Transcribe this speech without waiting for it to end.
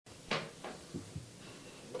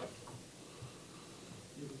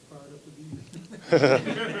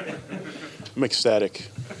I'm ecstatic.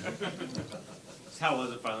 How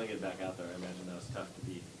was it finally getting back out there? I imagine that was tough to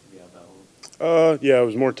be out that long. Yeah, it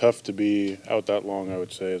was more tough to be out that long, I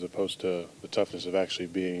would say, as opposed to the toughness of actually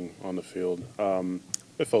being on the field.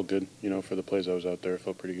 It felt good, for the plays I was out there. It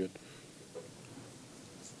felt pretty good.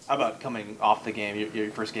 How about coming off the game, your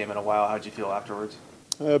first game in a while? How did you feel afterwards?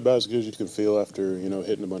 About as good as you can feel after,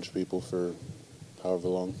 hitting a bunch of people for however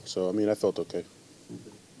long. So, I felt okay. Did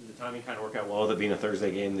the timing kind of work out well, with it being a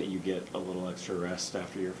Thursday game, that you get a little extra rest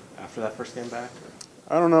after that first game back?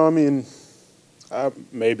 I don't know.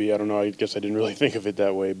 Maybe. I don't know. I guess I didn't really think of it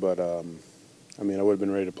that way. But, I would have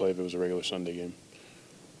been ready to play if it was a regular Sunday game.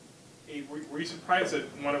 Hey, were you surprised that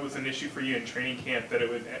when it was an issue for you in training camp that it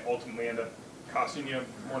would ultimately end up costing you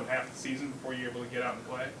more than half the season before you were able to get out and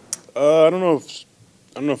play? I don't know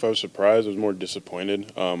if I was surprised. I was more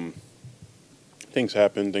disappointed. Things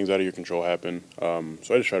happen. Things out of your control happen. So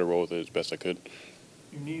I just tried to roll with it as best I could.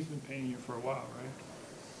 Your knee's been paining you for a while,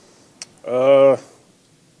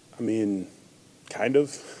 right? Kind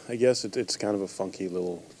of. I guess it's kind of a funky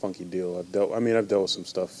deal. I've dealt with some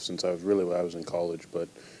stuff since I was in college, but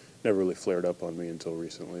never really flared up on me until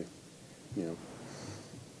recently.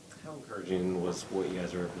 How encouraging was what you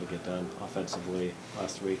guys were able to get done offensively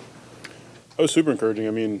last week? It was super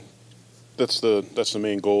encouraging. That's the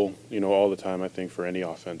main goal, all the time, I think, for any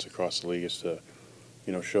offense across the league is to,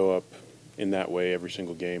 show up in that way every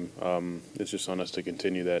single game. It's just on us to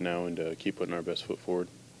continue that now and to keep putting our best foot forward.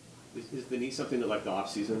 Is the knee something that, like, the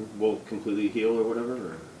off-season will completely heal or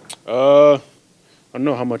whatever? Or? I don't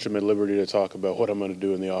know how much I'm at liberty to talk about what I'm going to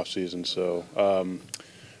do in the off season. So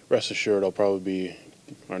rest assured, I will be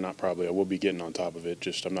getting on top of it.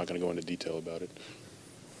 Just I'm not going to go into detail about it.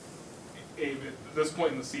 Abe, at this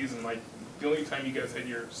point in the season, like, the only time you guys had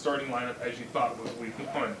your starting lineup as you thought was week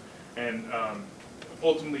one, and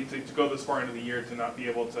ultimately to go this far into the year to not be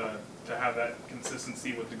able to have that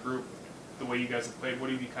consistency with the group, the way you guys have played, what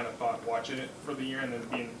have you kind of thought watching it for the year and then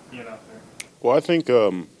being out there? Well, I think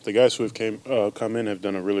the guys who have come in have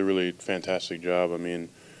done a really, really fantastic job.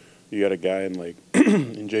 You got a guy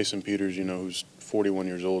in Jason Peters, who's 41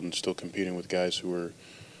 years old and still competing with guys who are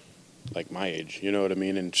like my age,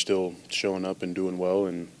 and still showing up and doing well.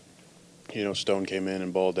 And Stone came in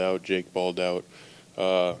and balled out, Jake balled out,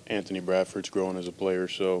 Anthony Bradford's growing as a player.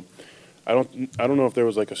 So I don't know if there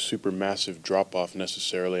was like a super massive drop off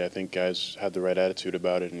necessarily. I think guys had the right attitude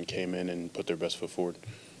about it and came in and put their best foot forward.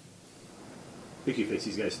 I think you faced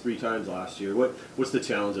these guys 3 times last year. What's the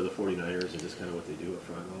challenge of the 49ers and just kind of what they do up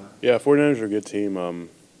front? Yeah, 49ers are a good team.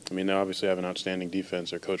 They obviously have an outstanding defense.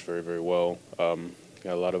 They're coached very, very well. Got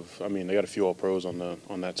a lot of, they got a few All-Pros on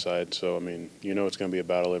that side. So, it's going to be a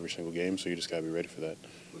battle every single game, so you just got to be ready for that.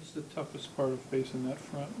 What's the toughest part of facing that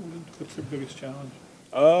front? What's the biggest challenge?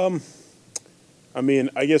 I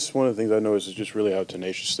guess one of the things I noticed is just really how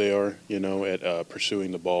tenacious they are, at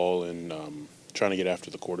pursuing the ball and trying to get after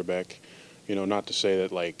the quarterback. Not to say that,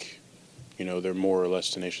 they're more or less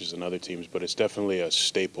tenacious than other teams, but it's definitely a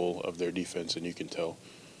staple of their defense, and you can tell.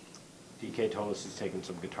 DK told us he's taking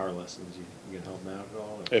some guitar lessons. You can help him out at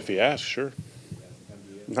all? Or? If he asks, sure.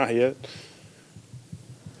 Not yet.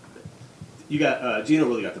 You got Geno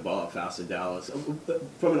really got the ball up fast in Dallas.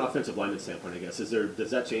 From an offensive lineman standpoint, I guess,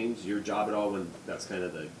 does that change your job at all when that's kind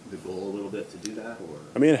of the goal a little bit to do that?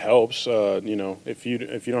 Or It helps. If you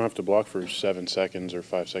don't have to block for 7 seconds or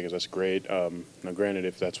 5 seconds, that's great. Now, granted,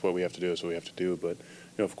 if that's what we have to do, that's what we have to do. But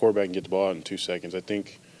if a quarterback can get the ball out in 2 seconds, I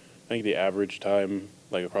think the average time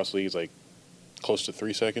across the league is close to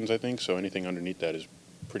 3 seconds. I think so. Anything underneath that is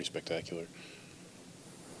pretty spectacular.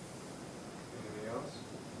 Anything else?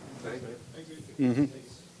 Thank you. Mm-hmm.